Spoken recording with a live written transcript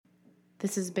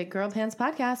This is Big Girl Pants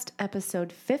Podcast,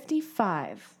 episode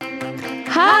 55.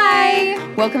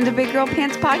 Hi! Welcome to Big Girl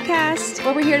Pants Podcast,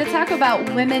 where we're here to talk about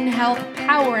women, health,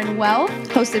 power, and wealth.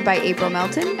 Hosted by April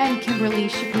Melton and Kimberly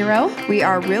Shapiro. We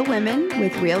are real women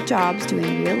with real jobs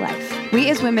doing real life. We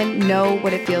as women know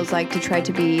what it feels like to try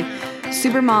to be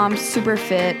super mom, super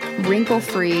fit,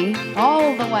 wrinkle-free.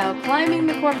 All the while climbing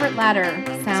the corporate ladder.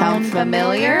 Sound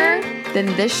familiar? Then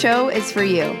this show is for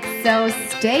you. So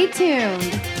stay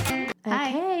tuned. Hi.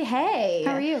 Okay, hey.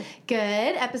 How are you? Good.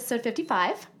 Episode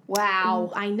 55.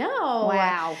 Wow. I know.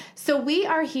 Wow. So we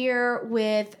are here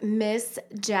with Miss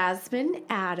Jasmine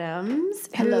Adams.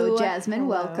 Hello, Jasmine.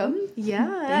 Welcome.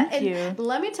 Yeah. Thank you.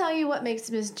 Let me tell you what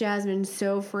makes Miss Jasmine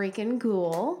so freaking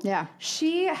cool. Yeah.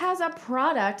 She has a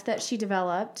product that she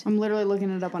developed. I'm literally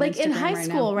looking it up on like Instagram in high right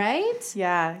school, now. right?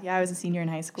 Yeah, I was a senior in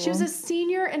high school. She was a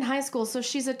senior in high school, so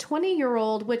she's a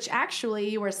 20-year-old, which actually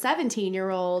you were a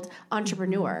 17-year-old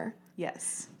entrepreneur.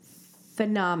 Yes.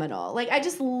 Phenomenal. Like, I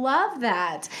just love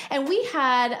that. And we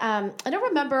had, I don't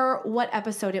remember what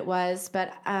episode it was,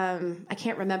 but I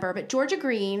can't remember. But Georgia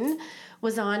Green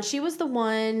was on. She was the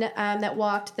one that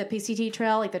walked the PCT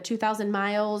trail, like the 2,000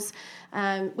 miles,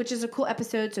 which is a cool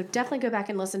episode. So definitely go back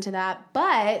and listen to that.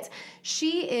 But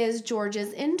she is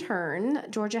Georgia's intern.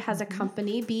 Georgia has a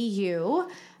company, BU.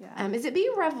 Yeah. Is it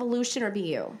BU Revolution or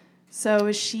BU?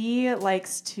 So she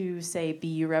likes to say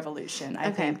BU Revolution. I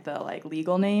think the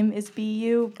legal name is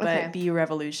BU, but BU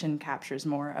Revolution captures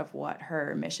more of what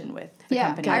her mission with the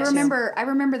company is. I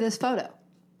remember this photo.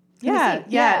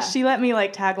 Yeah. She let me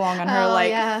tag along on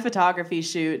her photography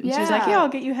shoot, and she was like, "Yeah, I'll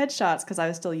get you headshots," because I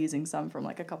was still using some from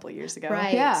a couple of years ago.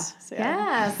 Right. Yeah. So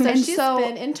she's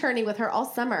been interning with her all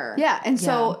summer. Yeah, and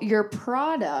so your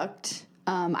product.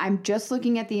 I'm just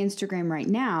looking at the Instagram right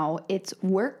now. It's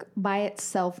Work by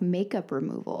Itself makeup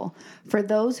removal for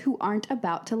those who aren't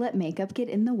about to let makeup get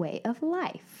in the way of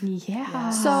life. Yeah.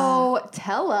 So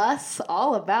tell us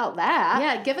all about that.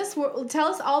 Yeah, tell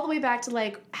us all the way back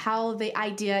to how the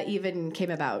idea even came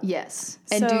about. Yes.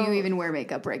 And do you even wear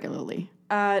makeup regularly?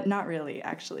 Not really,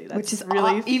 actually. That's Which is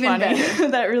really even funny.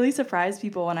 better. That really surprised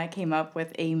people when I came up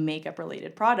with a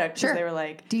makeup-related product. Sure. They were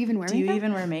like, do you even wear makeup? Do you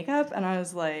even wear makeup? And I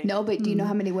was like... No, but do you know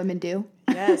how many women do?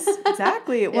 Yes,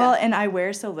 exactly. Well, and I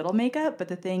wear so little makeup, but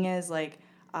the thing is,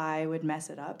 I would mess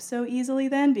it up so easily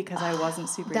then because I wasn't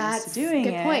super used to doing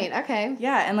it. That's a good point. Okay.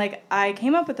 Yeah, and I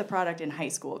came up with the product in high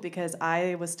school because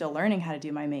I was still learning how to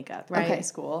do my makeup in high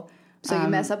school. So you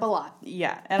mess up a lot.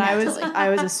 Yeah, and I was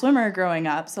a swimmer growing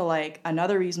up, so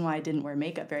another reason why I didn't wear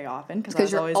makeup very often because I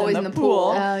was always in the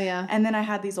pool. Oh yeah. And then I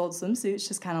had these old swimsuits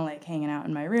just kind of hanging out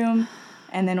in my room.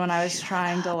 And then when I was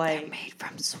trying to they're made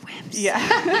from swimsuits.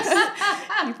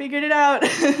 Yeah, you figured it out.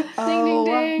 Oh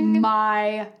ding, ding.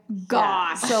 My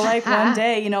gosh! Yeah. So one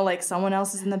day, someone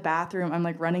else is in the bathroom. I'm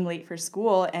running late for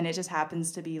school, and it just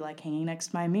happens to be hanging next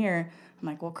to my mirror. I'm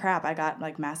like, well, crap, I got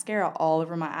mascara all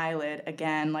over my eyelid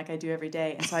again, like I do every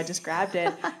day. And so I just grabbed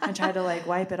it and tried to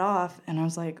wipe it off. And I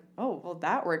was like, oh, well,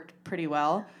 that worked pretty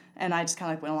well. And I just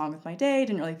kind of went along with my day,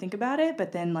 didn't really think about it.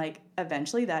 But then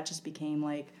eventually that just became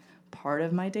part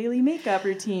of my daily makeup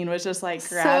routine was just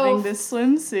grabbing this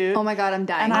swimsuit. Oh my God, I'm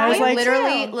dying. And I was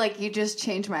literally you just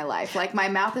changed my life. My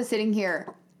mouth is sitting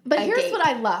here. But here's what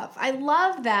I love. I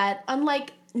love that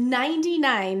unlike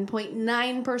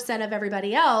 99.9% of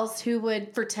everybody else who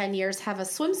would for 10 years have a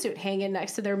swimsuit hanging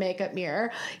next to their makeup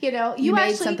mirror, you made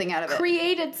actually something out of it.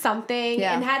 Created something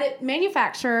and had it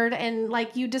manufactured and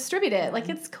you distribute it.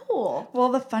 It's cool. Well,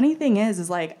 the funny thing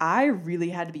is I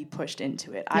really had to be pushed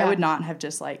into it. I would not have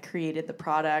just created the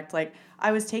product.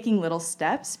 I was taking little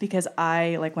steps because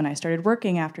I when I started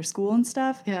working after school and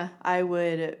stuff, I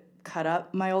would cut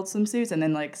up my old swimsuits and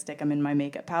then stick them in my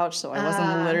makeup pouch so I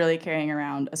wasn't literally carrying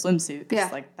around a swimsuit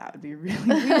because that would be really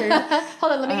weird.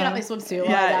 Hold on, let me get out my swimsuit.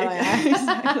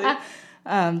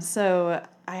 Exactly. So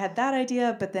I had that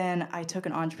idea, but then I took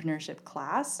an entrepreneurship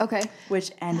class,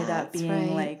 which ended up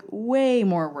being way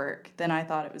more work than I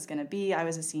thought it was going to be. I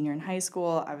was a senior in high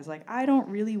school. I was like, I don't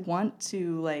really want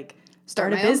to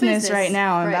start a business right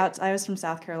now. I was from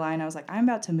South Carolina. I was like, I'm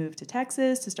about to move to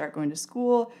Texas to start going to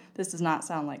school. This does not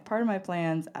sound like part of my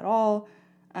plans at all.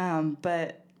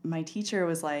 But my teacher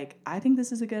was like, I think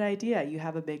this is a good idea. You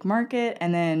have a big market.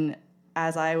 And then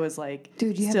as I was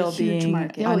Dude, you still have a huge being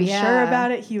market. unsure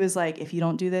about it, he was like, if you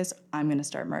don't do this, I'm going to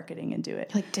start marketing and do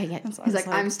it. Dang it. So He's like,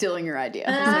 I'm stealing your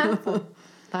idea.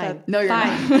 Fine. No, you're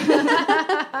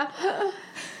not.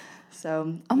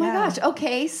 So, oh my gosh.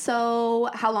 Okay. So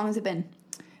how long has it been?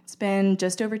 It's been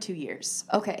just over 2 years.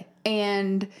 Okay.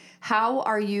 And how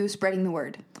are you spreading the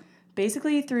word?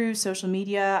 Basically through social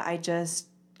media. I just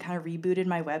kind of rebooted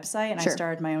my website and I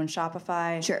started my own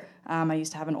Shopify. Sure. I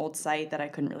used to have an old site that I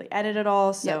couldn't really edit at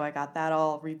all, so I got that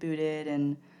all rebooted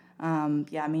and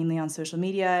mainly on social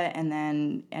media, and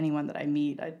then anyone that I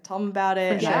meet, I tell them about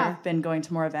it. Sure. I've been going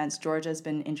to more events. Georgia's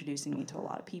been introducing me to a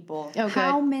lot of people. Oh,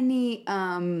 how many,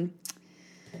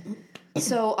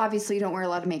 so obviously you don't wear a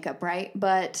lot of makeup, right?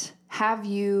 But have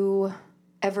you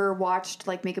ever watched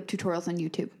like makeup tutorials on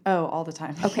YouTube? Oh, all the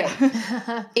time. Okay.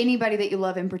 Anybody that you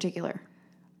love in particular?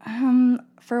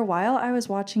 For a while, I was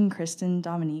watching Kristen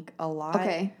Dominique a lot.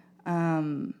 Okay.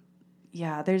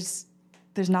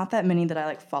 There's not that many that I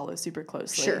like follow super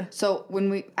closely. Sure. So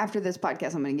after this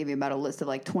podcast, I'm going to give you about a list of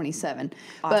like 27.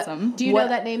 Awesome. Do you know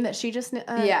that name that she just?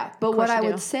 Yeah. But what I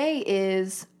would say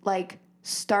is like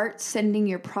start sending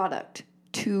your product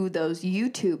to those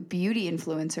YouTube beauty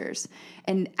influencers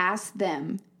and ask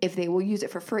them if they will use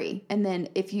it for free. And then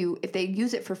if they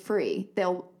use it for free,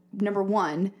 they'll, number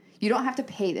one, you don't have to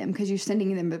pay them because you're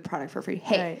sending them the product for free.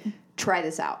 Hey, try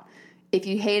this out. If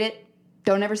you hate it,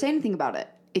 don't ever say anything about it.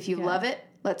 If you love it,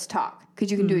 let's talk.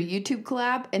 Because you can do a YouTube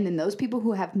collab, and then those people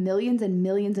who have millions and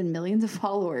millions and millions of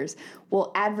followers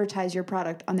will advertise your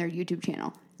product on their YouTube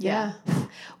channel. Yeah.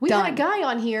 We had a guy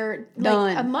on here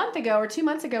like a month ago or 2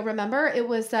 months ago, remember? It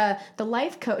was the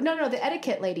life coach. No, the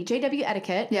etiquette lady, JW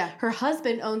Etiquette. Yeah. Her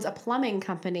husband owns a plumbing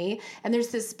company, and there's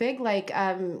this big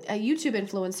a YouTube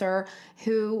influencer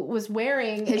who was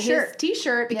wearing his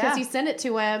T-shirt because he sent it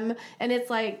to him, and it's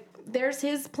like, there's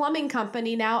his plumbing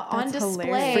company now on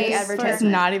display. Free advertisement. It's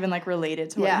not even like related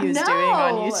to what he was doing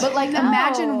on YouTube. But like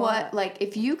imagine what, like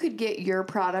if you could get your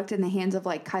product in the hands of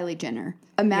like Kylie Jenner,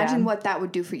 imagine what that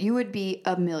would do for you. You would be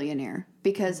a millionaire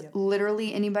because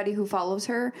literally anybody who follows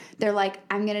her, they're like,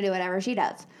 I'm going to do whatever she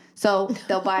does. So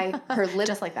they'll buy her lip.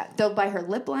 Just like that. They'll buy her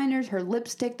lip liners, her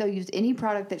lipstick. They'll use any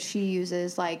product that she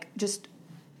uses, like just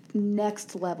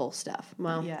next level stuff.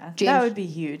 Well, yeah, James, that would be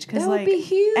huge because like be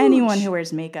huge. anyone who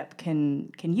wears makeup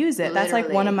can use it. Literally. That's like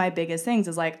one of my biggest things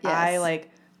is like I like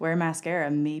wear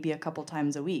mascara maybe a couple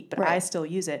times a week, but I still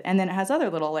use it. And then it has other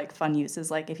little like fun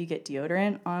uses, like if you get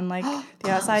deodorant on like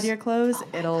the outside of your clothes,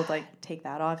 it'll like take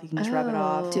that off. You can just rub it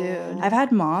off. Dude, I've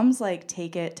had moms like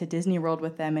take it to Disney World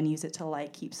with them and use it to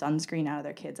like keep sunscreen out of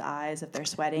their kids' eyes if they're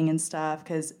sweating and stuff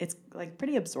because it's like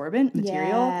pretty absorbent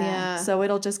material. Yeah. So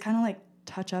it'll just kind of like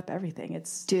touch up everything.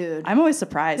 Dude, I'm always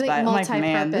surprised by it. I'm like,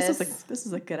 man, multi-purpose. this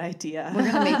is a good idea. we're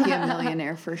gonna make you a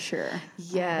millionaire for sure.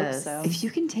 Yes. So. If you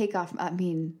can take off, I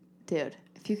mean, dude,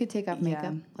 if you could take off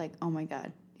makeup, like, oh my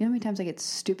God. You know how many times I get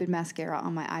stupid mascara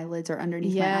on my eyelids or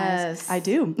underneath my eyes? I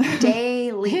do.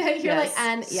 Daily. You're like,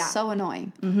 and so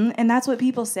annoying. Mm-hmm. And that's what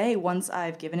people say once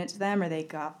I've given it to them or they've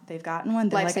gotten one.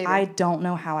 They're like, I don't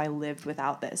know how I lived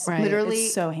without this. Right. Literally,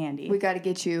 it's so handy. We got to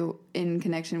get you in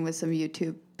connection with some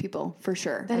YouTube people for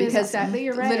sure. That is exactly,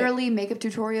 you're right. Literally, makeup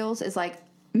tutorials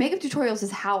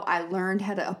is how I learned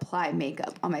how to apply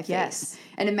makeup on my face. Yes.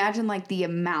 And imagine like the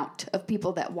amount of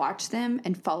people that watch them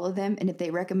and follow them, and if they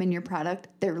recommend your product,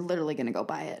 they're literally going to go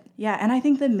buy it. Yeah, and I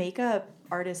think the makeup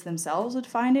artists themselves would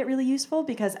find it really useful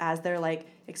because as they're like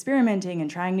experimenting and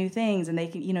trying new things, and they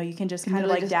can, you can just kind of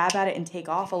like dab at it and take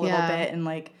off a little bit and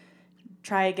like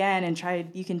try again and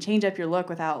you can change up your look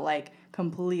without like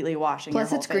completely washing your whole face.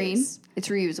 Plus, it's green. It's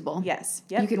reusable. Yes.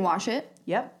 Yep. You can wash it.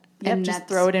 Yep. And just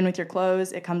throw it in with your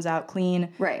clothes. It comes out clean.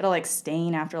 Right. It'll like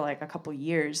stain after like a couple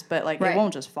years, but like it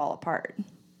won't just fall apart.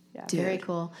 Yeah. Very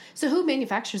cool. So who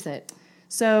manufactures it?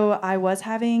 So I was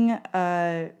having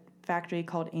a factory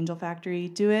called Angel Factory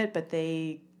do it, but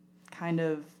they kind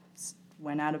of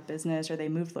went out of business or they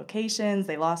moved locations.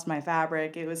 They lost my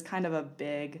fabric. It was kind of a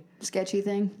big sketchy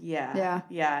thing. Yeah.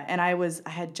 And I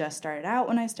had just started out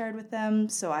when I started with them,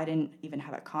 so I didn't even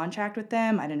have a contract with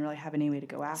them. I didn't really have any way to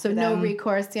go after them. So no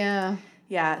recourse, yeah.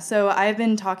 Yeah, so I've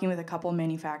been talking with a couple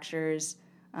manufacturers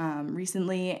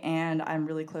recently, and I'm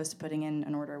really close to putting in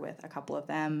an order with a couple of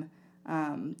them.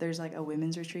 There's like a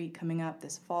women's retreat coming up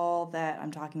this fall that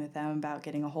I'm talking with them about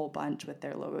getting a whole bunch with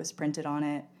their logos printed on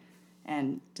it.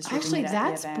 And actually,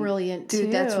 that's brilliant too.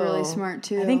 Dude, that's really smart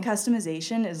too. I think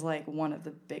customization is like one of the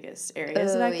biggest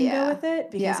areas that I can go with it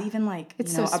because even like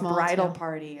it's a small bridal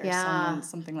party or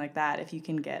something like that, if you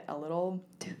can get a little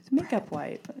makeup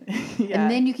wipe,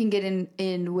 and then you can get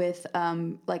in with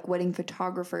like wedding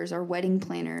photographers or wedding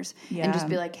planners and just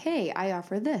be like, hey, I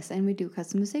offer this, and we do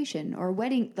customization or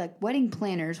wedding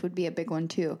planners would be a big one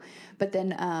too. But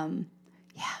then oh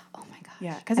my god.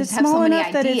 Yeah, because it's small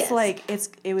enough that it's like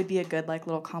it would be a good like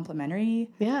little complimentary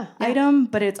item,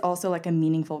 but it's also like a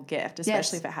meaningful gift,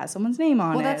 especially if it has someone's name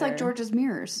on it. Well, that's like Georgia's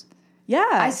mirrors. Yeah.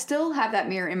 I still have that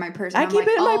mirror in my purse. And I keep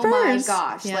it in my purse. Oh my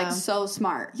gosh, Yeah. like so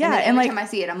smart. Yeah, And, then and, every like- time I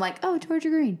see it, I'm like, oh, Georgia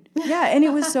Green. Yeah, and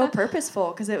it was so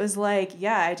purposeful because it was like,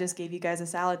 yeah, I just gave you guys a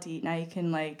salad to eat. Now you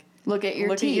can like Look at your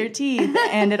look teeth. at your teeth,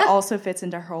 and it also fits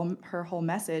into her whole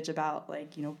message about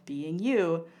like being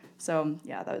you. So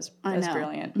yeah, that was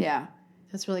brilliant. Yeah,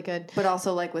 That's really good. but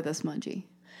also like with a smudgy.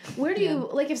 Where do you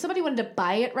like if somebody wanted to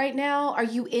buy it right now? Are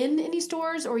you in any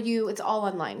stores or it's all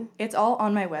online? It's all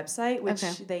on my website, which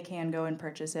Okay. they can go and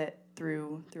purchase it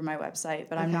through my website.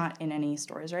 But I'm not in any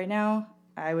stores right now.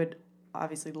 I would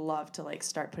obviously love to like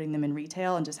start putting them in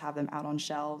retail and just have them out on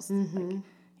shelves,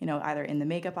 like, either in the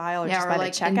makeup aisle or just or by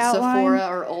like the in checkout Sephora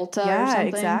line. or Ulta or Yeah, something.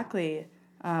 exactly.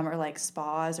 Or like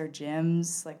spas or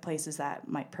gyms, like places that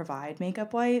might provide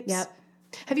makeup wipes. Yep.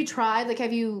 Have you tried?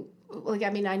 I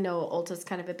mean, I know Ulta's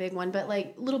kind of a big one, but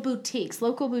like little boutiques,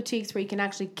 local boutiques where you can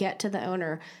actually get to the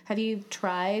owner. Have you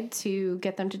tried to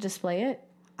get them to display it?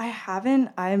 I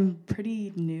haven't. I'm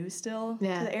pretty new still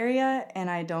Yeah. to the area, and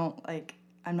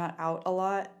I'm not out a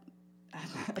lot.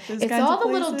 It's all the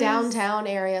little downtown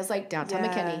areas, like downtown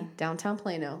Yeah. McKinney, downtown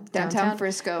Plano, Downtown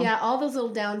Frisco. Yeah, all those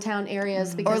little downtown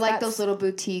areas. Because Or like that's- those little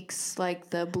boutiques, like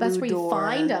the Blue That's where you Door.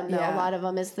 find them, though. Yeah. A lot of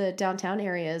them is the downtown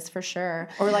areas for sure.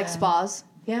 Or like spas.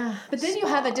 Yeah, but then you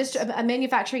have a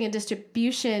manufacturing and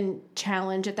distribution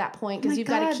challenge at that point because you've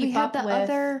got to keep up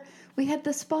with. We had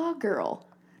the spa girl,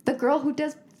 the girl who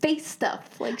does face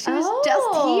stuff. Like she was Oh,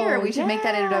 just here. We should make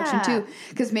that introduction yeah. too,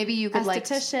 because maybe you could like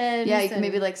Estheticians Yeah, you can and-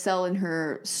 maybe like sell in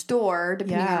her store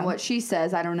depending Yeah. on what she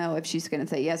says. I don't know if she's going to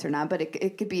say yes or not, but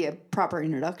it could be a proper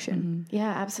introduction. Yeah,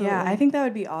 absolutely. Yeah, I think that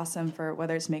would be awesome for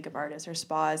whether it's makeup artists or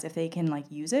spas if they can like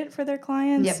use it for their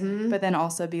clients. Yep. But then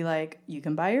also be like, you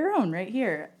can buy your own right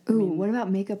here. Ooh, what about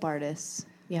makeup artists?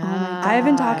 Yeah. I've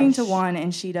been talking to one,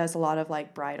 and she does a lot of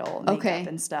like bridal makeup Okay.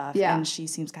 and stuff. Yeah. And she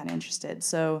seems kind of interested.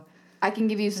 So I can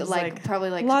give you probably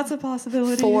lots of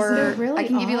possibilities. four. really I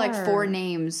can give you like are. 4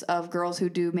 names of girls who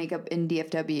do makeup in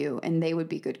DFW, and they would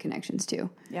be good connections too.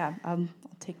 Yeah, I'll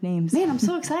take names. Man, I'm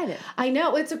so excited. I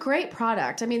know it's a great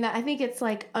product. I mean, I think it's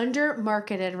like under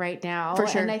marketed right now, For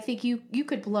sure. and I think you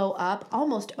could blow up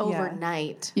almost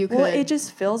overnight. You could. Well, it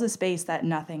just fills a space that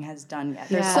nothing has done yet.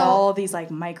 There's Yeah. all these like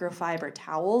microfiber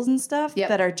towels and stuff Yep.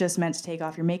 that are just meant to take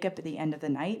off your makeup at the end of the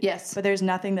night. Yes. But there's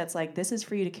nothing that's like, this is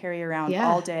for you to carry around Yeah.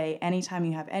 all day, anytime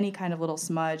you have any kind of little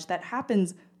smudge that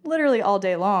happens literally all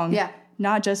day long. Yeah.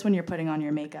 Not just when you're putting on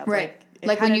your makeup. Right. it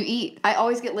Like when kinda- you eat. I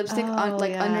always get lipstick on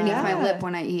yeah. underneath my Yeah. lip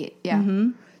when I eat. Yeah.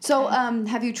 So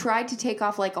have you tried to take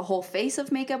off like a whole face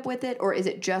of makeup with it, or is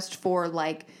it just for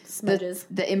like Smudges.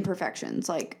 the imperfections,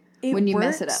 like It when you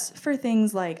mess it up? works for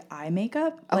things like eye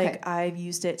makeup. Okay. Like I've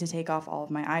used it to take off all of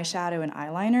my eyeshadow and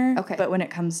eyeliner. Okay. But when it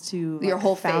comes to Your like,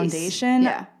 whole face. foundation,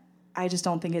 Yeah. I just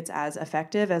don't think it's as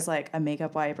effective as like a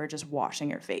makeup wipe or just washing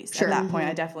your face. Sure. At that point,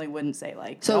 I definitely wouldn't say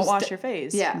like So don't it's wash de- your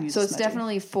face. Yeah. Use So it's smudging.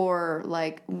 definitely for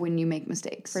like when you make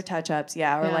mistakes. for touch-ups,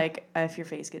 yeah, or Yeah. like if your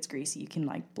face gets greasy, you can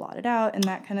like blot it out and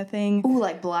that kind of thing. Ooh,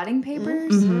 like blotting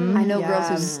papers? I know girls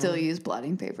who Yeah. still use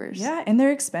blotting papers. Yeah, and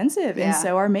they're expensive, Yeah. and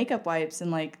so are makeup wipes,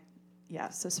 and like, yeah,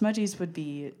 so smudgies would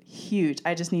be huge.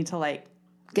 I just need to like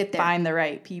Get there. find the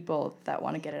right people that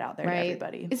want to get it out there to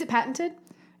everybody. Is it patented?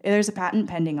 There's a patent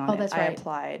pending on Oh, it. that's I right.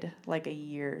 applied like a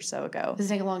year or so ago. Does it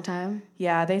take a long time?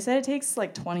 Yeah, they said it takes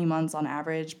like 20 months on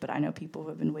average, but I know people who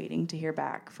have been waiting to hear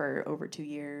back for over 2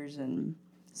 years, and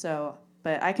so.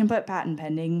 But I can put patent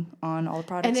pending on all the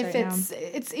products And if right now.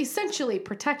 it's essentially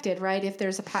protected, right? If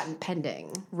there's a patent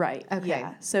pending. Right. Okay.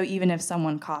 Yeah. So even if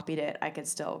someone copied it, I could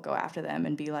still go after them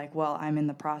and be like, well, I'm in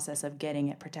the process of getting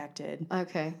it protected.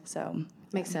 Okay, So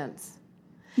makes sense.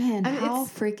 Man, I mean, how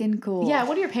it's- freaking cool. Yeah,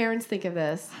 what do your parents think of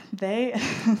this? they,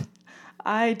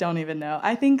 I don't even know.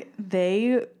 I think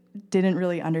they didn't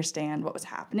really understand what was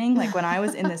happening. Like when I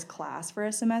was in this class for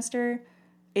a semester,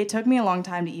 it took me a long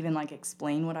time to even like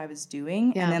explain what I was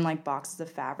doing. Yeah. And then like boxes of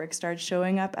fabric started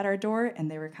showing up at our door, and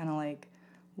they were kind of like,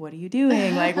 what are you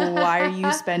doing? Like, why are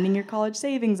you spending your college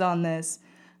savings on this?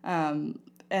 And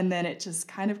then it just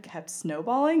kind of kept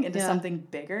snowballing into Yeah. something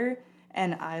bigger.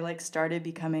 And I like started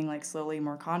becoming like slowly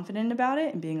more confident about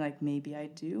it and being like, maybe I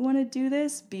do want to do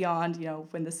this beyond,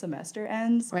 when the semester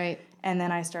ends. Right. And then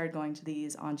I started going to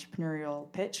these entrepreneurial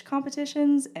pitch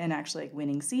competitions and actually like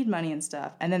winning seed money and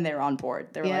stuff. And then they were on board.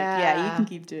 They were like, yeah, you can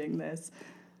keep doing this.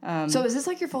 So is this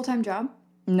like your full-time job?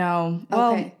 No.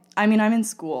 Well, Okay. I mean, I'm in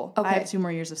school. Okay. I have 2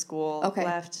 more years of school Okay.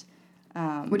 left.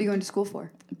 What are you going to school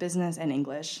for? Business and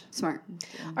English. Smart.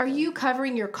 Are you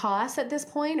covering your costs at this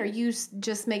point? Or are you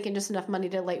just making just enough money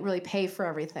to like really pay for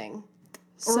everything?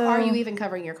 Or So- are you even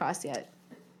covering your costs yet?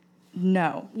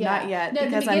 No, not yet,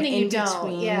 because I'm in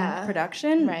between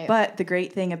production. Right. But the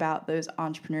great thing about those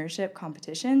entrepreneurship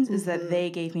competitions is that they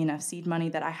gave me enough seed money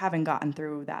that I haven't gotten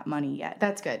through that money yet.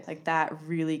 That's good. Like, that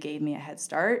really gave me a head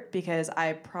start, because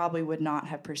I probably would not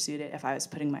have pursued it if I was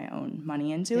putting my own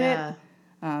money into it.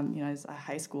 As a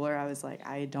high schooler, I was like,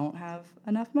 I don't have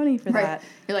enough money for that.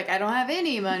 You're like, I don't have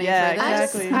any money for that.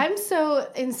 Exactly. I'm so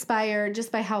inspired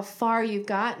just by how far you've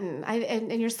gotten.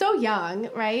 And you're so young,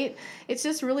 right? It's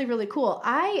just really, really cool.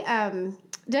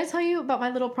 Did I tell you about my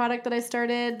little product that I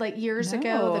started like years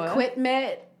ago? The Quit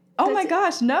Mitt. Oh my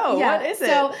gosh, no. Yeah. What is it?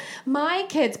 So my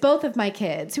kids, both of my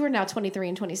kids, who are now 23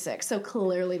 and 26, so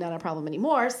clearly not a problem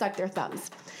anymore, suck their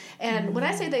thumbs. And when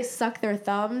I say they suck their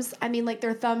thumbs, I mean like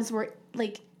their thumbs were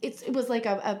like, it was like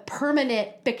a permanent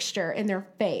fixture in their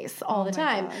face all the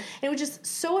time. And it was just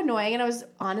so annoying. And I was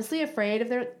honestly afraid of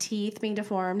their teeth being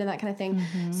deformed and that kind of thing.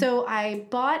 So I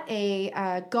bought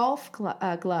a golf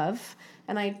glove,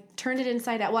 and I turned it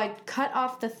inside out. Well, I cut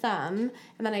off the thumb,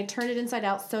 and then I turned it inside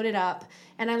out, sewed it up.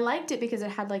 And I liked it because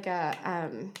it had like a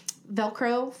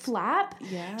Velcro flap.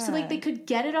 Yeah. So like they could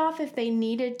get it off if they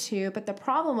needed to. But the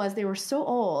problem was they were so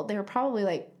old. They were probably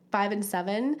like 5 and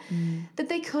 7 that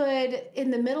they could, in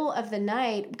the middle of the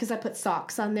night, because I put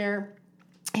socks on their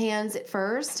hands at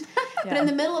first, but in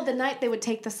the middle of the night they would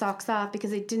take the socks off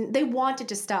because they wanted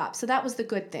to stop. So that was the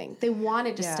good thing. They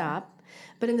wanted to stop.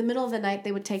 But in the middle of the night,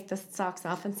 they would take the socks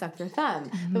off and suck their thumb.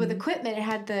 But with equipment, it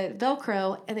had the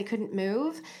Velcro, and they couldn't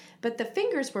move. But the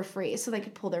fingers were free, so they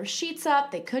could pull their sheets up.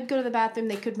 They could go to the bathroom.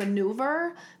 They could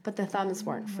maneuver, but the thumbs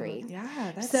weren't free. Yeah,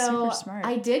 that's super smart.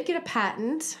 I did get a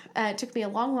patent. It took me a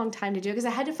long, long time to do it because I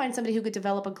had to find somebody who could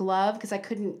develop a glove because I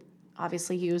couldn't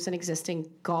obviously use an existing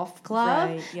golf glove.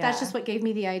 Right, yeah. That's just what gave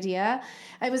me the idea.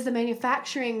 It was the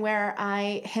manufacturing where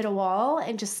I hit a wall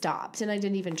and just stopped, and I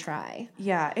didn't even try.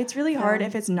 Yeah, it's really hard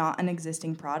if it's not an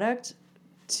existing product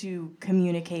to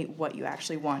communicate what you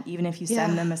actually want, even if you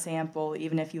send them a sample,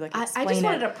 even if you explain I just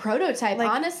wanted a prototype,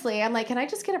 honestly. I'm like, can I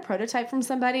just get a prototype from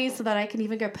somebody so that I can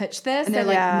even go pitch this? And they're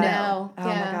like, no. Oh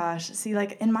my gosh. See,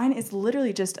 like in mine, it's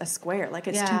literally just a square. Like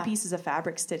it's 2 pieces of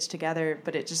fabric stitched together,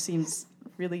 but it just seems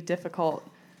really difficult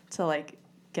to like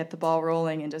get the ball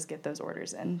rolling and just get those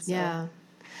orders in. So. Yeah.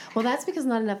 Well, that's because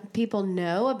not enough people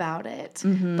know about it.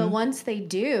 But once they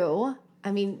do,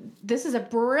 I mean, this is a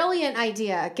brilliant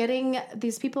idea, getting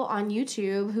these people on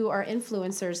YouTube who are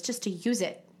influencers just to use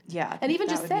it. Yeah. And even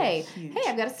just say, hey,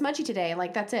 I've got a smudgy today.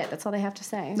 Like, that's it. That's all they have to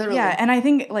say. Literally. Yeah, and I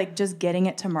think, like, just getting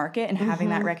it to market and having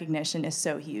that recognition is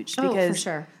so huge. Because, for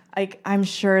sure. Like, I'm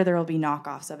sure there will be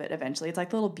knockoffs of it eventually. It's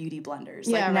like little beauty blenders.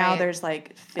 Yeah, like, now there's,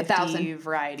 like, 50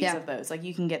 varieties of those. Like,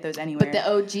 you can get those anywhere. But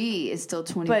the OG is still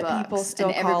 $20. But people still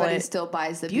and call everybody it still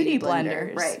buys the beauty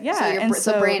blender. blenders. Right. Yeah.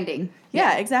 So branding.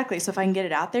 Yeah, exactly. So if I can get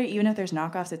it out there, even if there's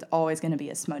knockoffs, it's always going to be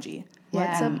a smudgy.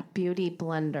 What's a beauty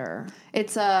blender?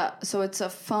 It's a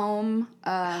foam.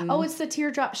 It's the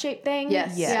teardrop shaped thing?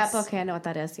 Yes. Yep. Okay, I know what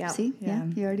that is. Yeah. See? Yeah.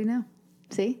 You already know.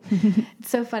 See? It's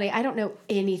so funny. I don't know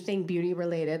anything beauty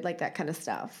related, like that kind of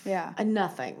stuff. Yeah.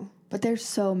 Nothing. But there's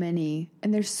so many.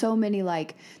 And there's so many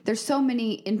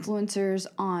influencers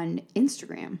on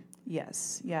Instagram.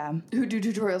 Yes. Yeah. Who do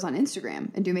tutorials on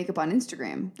Instagram and do makeup on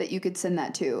Instagram that you could send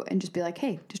that to and just be like,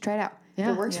 hey, just try it out. Yeah.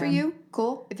 If it works for you,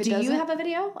 cool. If it doesn't. Do you have a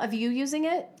video of you using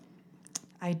it?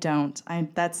 I don't.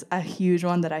 That's a huge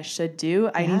one that I should do.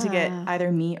 I need to get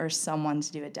either me or someone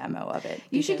to do a demo of it.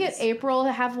 You should get April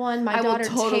to have one. My daughter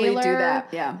will totally Taylor. do that.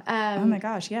 Yeah. Oh my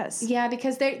gosh, yes. Yeah,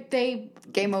 because they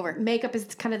game over. Makeup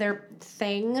is kind of their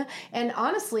thing, and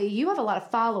honestly, you have a lot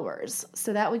of followers,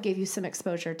 so that would give you some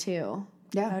exposure too.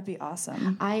 Yeah, that'd be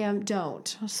awesome. I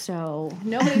don't. So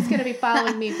nobody's going to be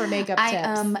following me for makeup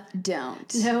tips.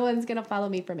 Don't. No one's going to follow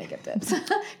me for makeup tips.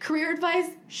 Career advice?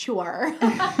 Sure.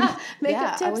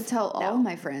 Makeup tips? I would tell all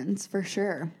my friends for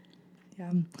sure.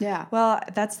 Yeah. Well,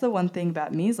 that's the one thing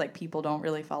about me is like people don't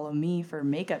really follow me for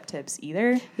makeup tips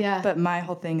either. Yeah. But my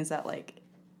whole thing is that like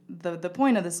the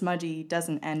point of the smudgy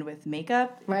doesn't end with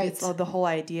makeup. Right. It's the whole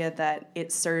idea that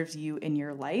it serves you in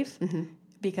your life.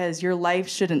 Because your life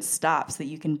shouldn't stop so that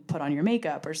you can put on your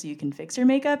makeup or so you can fix your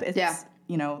makeup. It's,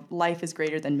 life is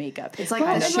greater than makeup. It's like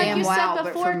a ShamWow,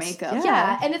 but for makeup.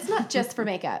 Yeah, and it's not just for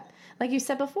makeup. Like you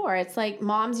said before, it's like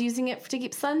moms using it to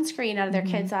keep sunscreen out of their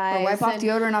kids' eyes. Or wipe off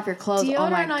deodorant off your clothes.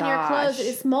 Deodorant on your clothes.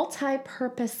 It's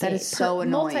multi-purpose. That is so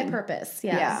annoying. Multi-purpose,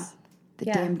 yes. Yeah. The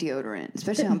damn deodorant,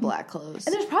 especially on black clothes.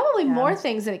 And there's probably more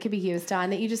things that it could be used on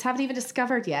that you just haven't even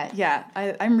discovered yet. Yeah,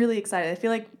 I'm really excited. I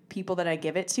feel like people that I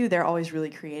give it to, they're always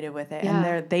really creative with it. Yeah.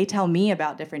 And they tell me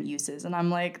about different uses. And I'm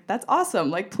like, that's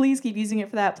awesome. Like, please keep using it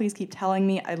for that. Please keep telling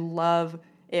me. I love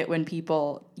it when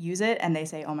people use it and they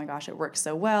say, oh my gosh, it works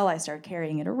so well. I started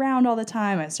carrying it around all the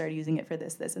time. I started using it for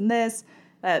this, this, and this.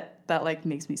 That like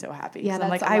makes me so happy. Yeah, I'm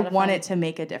like, I want it to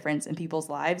make a difference in people's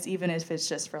lives, even if it's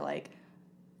just for like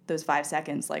those 5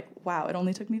 seconds. Like, wow, it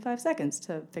only took me 5 seconds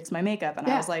to fix my makeup. And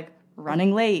I was like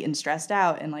running late and stressed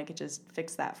out, and like it just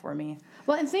fixed that for me.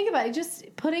 Well, and think about it,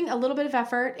 just putting a little bit of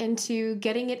effort into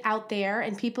getting it out there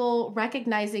and people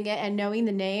recognizing it and knowing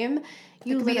the name.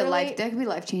 That could be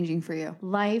life-changing for you.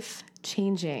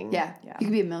 Life-changing. Yeah. You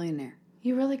could be a millionaire.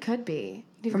 You really could be.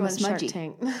 You From go a on Shark smudgy.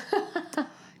 Tank. Could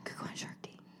go on Shark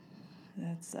Tank.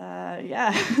 That's,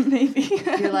 maybe.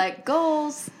 You're like,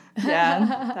 goals.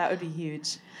 Yeah, that would be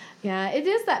huge. Yeah, it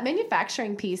is. That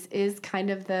manufacturing piece is kind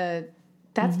of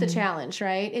that's the challenge,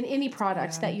 right? In any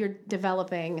product that you're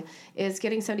developing is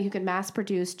getting somebody who can mass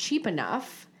produce cheap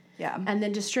enough and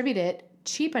then distribute it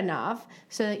cheap enough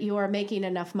so that you are making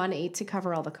enough money to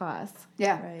cover all the costs.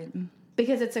 Yeah. Right.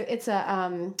 Because it's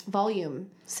a volume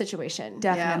situation.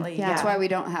 Definitely. Yeah. That's why we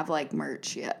don't have like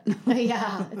merch yet.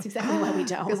 Yeah, that's exactly why we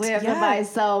don't. Because we have to buy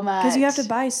so much. Because you have to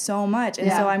buy so much.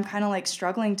 And so I'm kind of like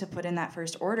struggling to put in that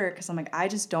first order because I'm like, I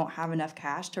just don't have enough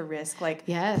cash to risk like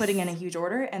putting in a huge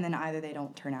order and then either they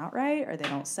don't turn out right or they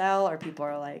don't sell or people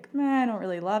are like, I don't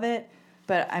really love it.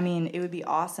 But I mean, it would be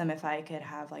awesome if I could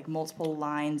have like multiple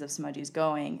lines of smudgies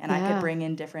going and I could bring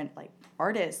in different like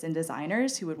artists and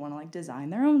designers who would want to like design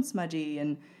their own smudgy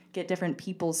and get different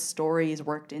people's stories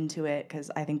worked into it because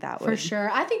I think that would for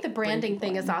sure. I think the branding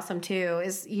thing is awesome too.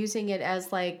 Is using it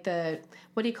as like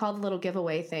what do you call the little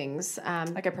giveaway things?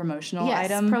 Like a promotional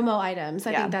item. Promo items.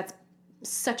 I think that's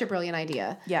such a brilliant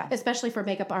idea. Yeah, especially for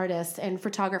makeup artists and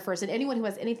photographers and anyone who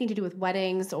has anything to do with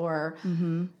weddings or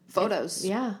photos.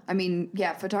 Yeah, I mean,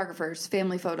 photographers,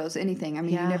 family photos, anything. I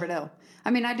mean, you never know. I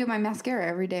mean, I do my mascara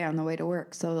every day on the way to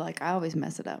work, so like I always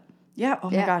mess it up. Yeah. Oh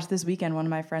my gosh, this weekend one of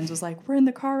my friends was like, "We're in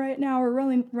the car right now. We're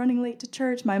running late to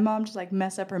church." My mom just like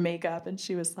messed up her makeup, and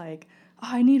she was like, "Oh,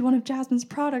 I need one of Jasmine's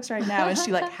products right now," and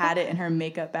she like had it in her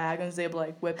makeup bag and was able to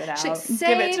like whip it out, and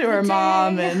give it to her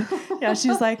mom, and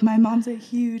she's like, "My mom's a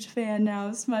huge fan now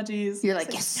of smudgies." You're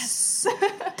like, yes.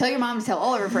 Tell your mom to tell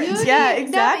all of her friends.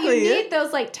 Exactly. You need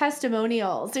those like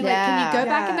testimonials. Like, can you go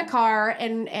back in the car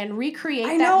and recreate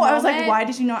that know. moment? I was like, why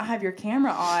did you not have your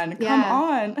camera on? Come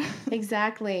on.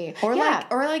 Exactly. Or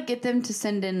like get them to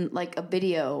send in like a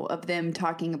video of them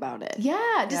talking about it.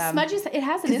 Yeah, just smudges. It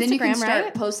has an Instagram, then you can start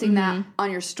right? posting that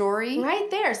on your story.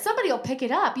 Right there. Somebody will pick it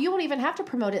up. You won't even have to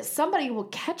promote it. Somebody will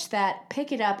catch that,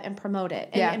 pick it up, and promote it.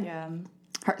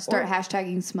 Start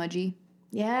hashtagging smudgy.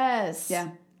 Yes. Yeah.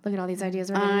 Look at all these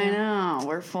ideas. I know.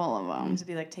 We're full of them. To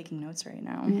be like taking notes right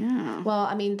now. Yeah. Well,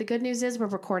 I mean, the good news is we're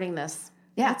recording this.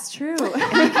 Yeah, that's true. And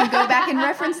you can go back and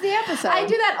reference the episode. I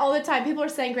do that all the time. People are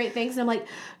saying great things, and I'm like,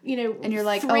 and you're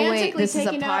like, oh wait, this is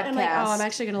a podcast. And I'm like, oh, I'm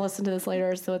actually going to listen to this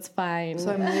later, so it's fine.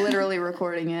 So I'm literally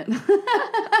recording it.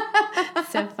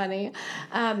 So funny.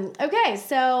 Okay,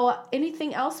 so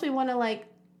anything else we want to like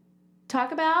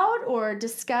talk about or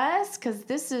discuss? Because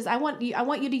this is, I want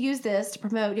you to use this to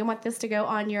promote. You want this to go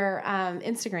on your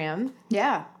Instagram.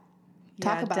 Yeah.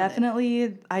 Talk about definitely.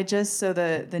 It.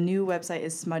 The new website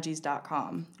is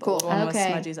smudgies.com. Cool.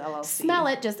 Okay. Smudgies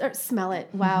LLC. Smell it.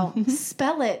 Wow.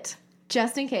 Spell it.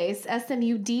 Just in case.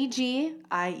 SMUDGIES.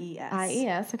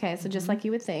 IES. Okay. So just like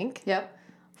you would think. Yep.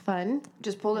 Fun.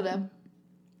 Just pulled it up.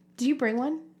 Do you bring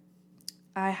one?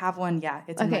 I have one. Yeah.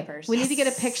 It's in my purse. We need to get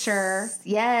a picture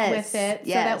with it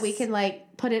so that we can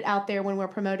like put it out there when we're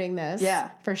promoting this.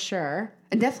 Yeah. For sure.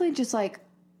 And definitely just like,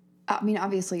 I mean,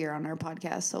 obviously you're on our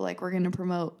podcast, so like we're going to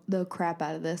promote the crap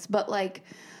out of this, but like,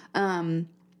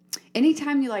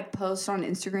 anytime you like post on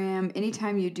Instagram,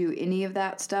 anytime you do any of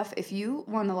that stuff, if you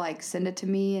want to like send it to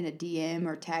me in a DM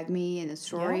or tag me in a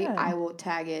story, I will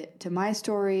tag it to my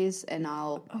stories and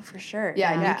I'll. Oh, for sure.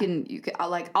 Yeah. And you can,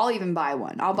 I'll even buy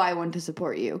one. I'll buy one to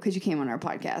support you because you came on our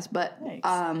podcast, but, nice.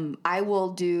 I will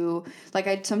do, like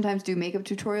I sometimes do makeup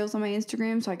tutorials on my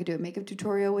Instagram, so I could do a makeup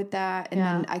tutorial with that. And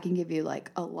then I can give you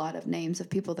like a lot of names of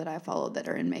people that I follow that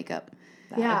are in makeup.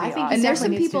 I think awesome. And there's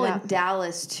some people in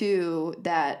Dallas too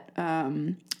that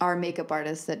are makeup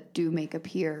artists that do makeup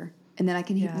here. And then I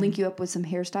can link you up with some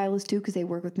hairstylists too because they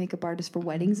work with makeup artists for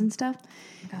weddings and stuff.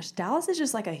 Gosh, Dallas is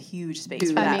just like a huge space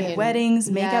for that. Weddings,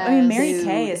 makeup. Yes, I mean, Mary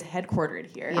Kay is headquartered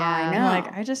here. Yeah, I know.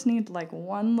 Like, I just need like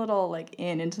one little like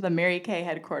into the Mary Kay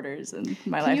headquarters, and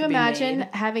my life. Can you would imagine be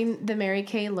made. having the Mary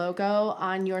Kay logo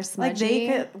on your smudgy? Like they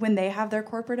could, when they have their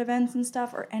corporate events and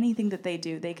stuff, or anything that they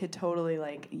do, they could totally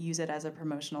like use it as a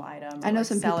promotional item. Or, I know like,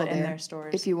 some sell people it in their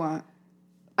stores if you want.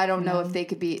 I don't know if they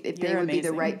could be they would amazing. Be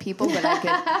the right people, but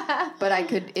I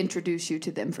could introduce you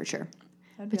to them for sure.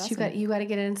 But awesome. you got to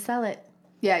get it and sell it.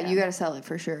 Yeah, you got to sell it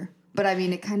for sure. But I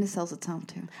mean, it kind of sells itself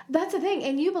too. That's the thing,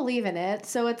 and you believe in it,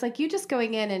 so it's like you just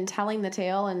going in and telling the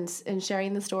tale and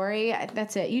sharing the story.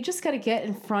 That's it. You just got to get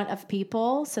in front of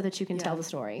people so that you can tell the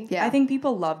story. Yeah, I think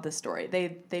people love the story.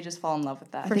 They just fall in love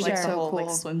with that. For sure. The whole like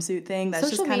swimsuit thing. That's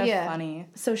Social just kind media. of funny.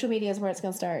 Social media is where it's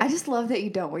going to start. I just love that you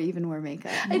don't even wear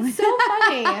makeup. It's so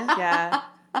funny. Yeah.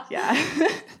 Yeah.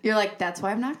 You're like, that's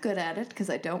why I'm not good at it, because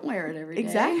I don't wear it every day.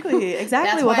 Exactly.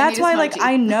 That's Well, that's why like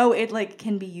smudgy. I know it like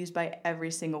can be used by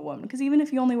every single woman, because even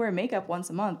if you only wear makeup once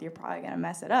a month, you're probably going to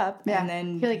mess it up. Yeah. And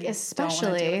then You're like, you especially-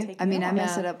 don't wanna deal with taking I mean, it I off.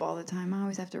 mess it up all the time. I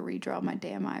always have to redraw my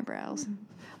damn eyebrows.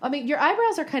 I mean, your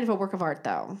eyebrows are kind of a work of art,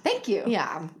 though. Thank you.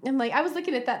 Yeah, and like I was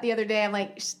looking at that the other day. I'm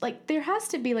like there has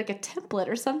to be like a template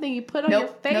or something you put on your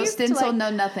face. No stencil, to, like,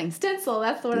 no nothing. stencil.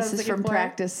 That's the one I This was is looking from for.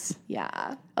 practice.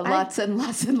 Yeah, Lots and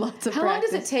lots and lots of How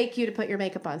practice. long does it take you to put your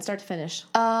makeup on, start to finish?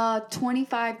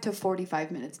 25 to 45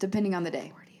 minutes, depending on the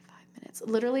day. 45 minutes.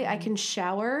 Literally, I can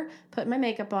shower, put my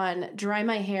makeup on, dry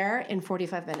my hair in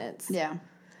 45 minutes. Yeah.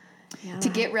 Yeah. To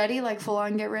get ready, like full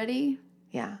on get ready,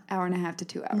 Yeah. hour and a half to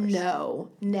 2 hours. No,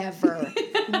 never.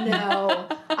 No,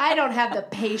 I don't have the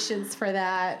patience for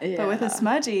that. Yeah. But with a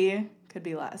smudgy, could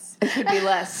be less. It could be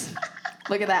less.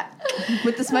 Look at that.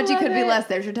 With the smudgy, love could be it. less.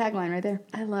 There's your tagline right there.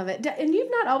 I love it. And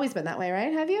you've not always been that way,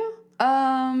 right? Have you?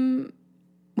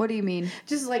 What do you mean?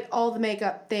 Just like all the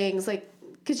makeup things, like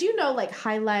because you know, like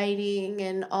highlighting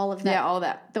and all of that. Yeah, all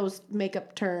that. Those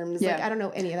makeup terms. Yeah. Like I don't know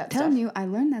any of that Telling stuff. you, I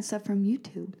learned that stuff from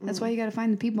YouTube. That's why you got to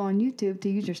find the people on YouTube to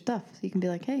use your stuff. So you can be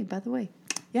like, hey, by the way.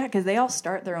 Yeah, because they all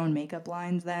start their own makeup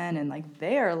lines then, and like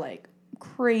they are like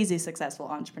crazy successful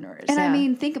entrepreneurs. And I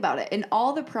mean, think about it. In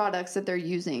all the products that they're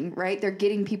using, right? They're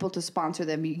getting people to sponsor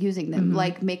them using them,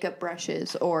 like makeup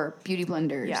brushes or beauty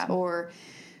blenders or,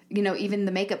 you know, even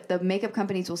the makeup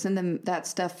companies will send them that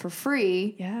stuff for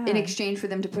free in exchange for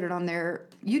them to put it on their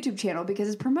YouTube channel because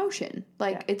it's promotion.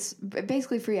 Like it's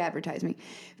basically free advertisement.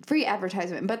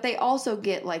 But they also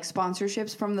get like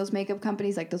sponsorships from those makeup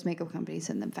companies. Like those makeup companies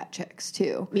send them fat checks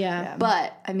too. Yeah.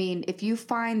 But I mean, if you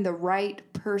find the right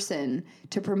person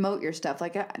to promote your stuff,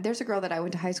 like there's a girl that I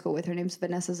went to high school with. Her name's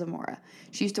Vanessa Zamora.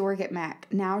 She used to work at MAC.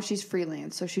 Now she's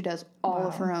freelance, so she does all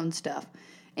of her own stuff.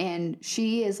 And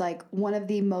she is like one of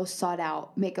the most sought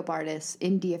out makeup artists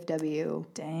in DFW.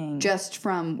 Dang. Just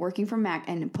from working for MAC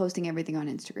and posting everything on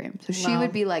Instagram. So she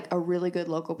would be like a really good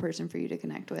local person for you to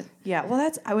connect with. Yeah, well,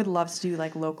 I would love to do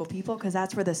like local people because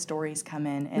that's where the stories come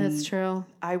in. And That's true.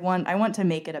 I want to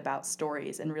make it about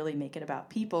stories and really make it about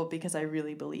people because I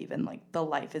really believe in like the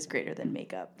life is greater than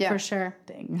makeup Yeah. For sure.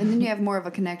 thing. And then you have more of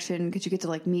a connection because you get to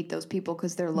like meet those people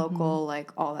because they're local,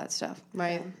 like all that stuff.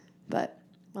 Right. But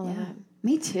I love it.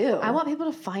 me too. I want people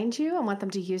to find you. I want them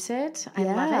to use it. I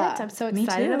Yeah. love it. I'm so Me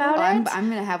excited too. about I'm it.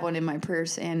 going to have one in my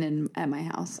purse and at my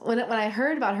house. When I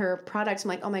heard about her product, I'm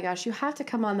like, oh my gosh, you have to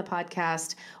come on the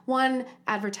podcast. One,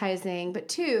 advertising, but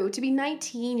two, to be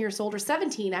 19 years old or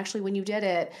 17 actually when you did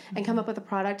it and come up with a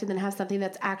product and then have something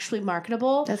that's actually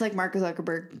marketable. That's like Mark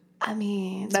Zuckerberg. I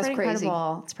mean, it's That's pretty crazy.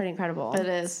 incredible. It's pretty incredible. It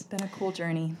is. It's been a cool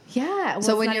journey. Yeah. Well,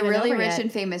 So it's when not you're even really over rich yet.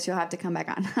 and famous, you'll have to come back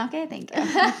on. Okay, thank you.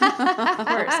 Of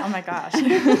course. Oh my gosh.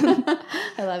 I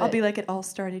love I'll it. be like, it all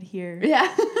started here.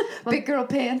 Yeah. Big girl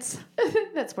pants.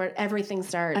 That's where everything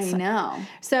starts. I know.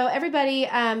 So everybody,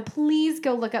 please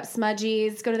go look up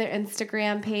Smudgies. Go to their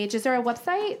Instagram page. Is there a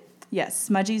website? Yes,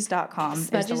 smudgies.com is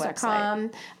the website.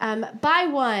 Smudgies.com. Buy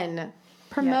one.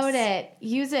 Promote it.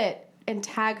 Use it. And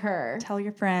tag her. Tell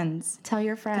your friends Tell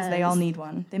your friends. because they all need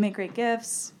one. They make great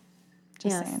gifts.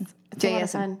 Just Yes. saying. It's a lot of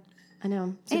JSM. fun. I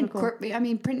know. Super And cool.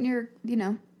 print your,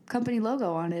 company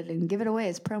logo on it and give it away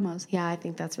as promos. Yeah, I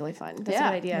think that's really fun. That's Yeah.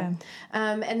 a good idea.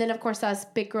 And then, of course, us,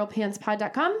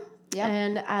 biggirlpantspod.com. Yep.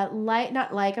 And I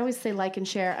always say like and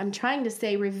share. I'm trying to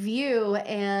say review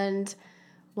and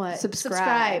what?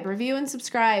 Subscribe. Review and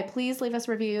subscribe. Please leave us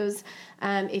reviews.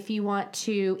 If you want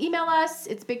to email us,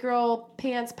 it's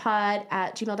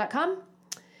biggirlpantspod@gmail.com.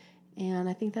 And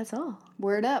I think that's all.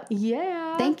 Word up.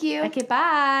 Yeah. Thank you. Okay,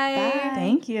 bye.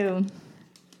 Thank you.